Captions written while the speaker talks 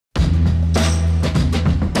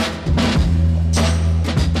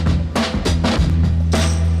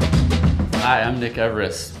Hi, I'm Nick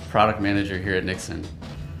Everest, product manager here at Nixon.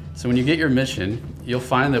 So when you get your mission, you'll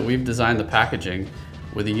find that we've designed the packaging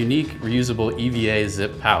with a unique reusable EVA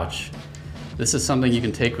zip pouch. This is something you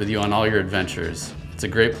can take with you on all your adventures. It's a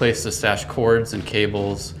great place to stash cords and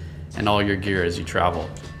cables and all your gear as you travel.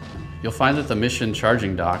 You'll find that the Mission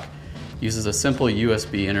charging dock uses a simple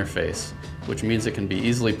USB interface, which means it can be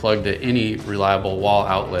easily plugged to any reliable wall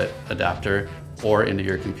outlet adapter or into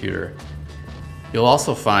your computer. You'll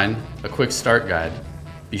also find a quick start guide.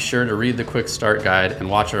 Be sure to read the quick start guide and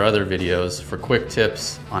watch our other videos for quick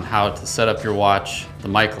tips on how to set up your watch, the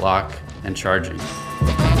mic lock, and charging.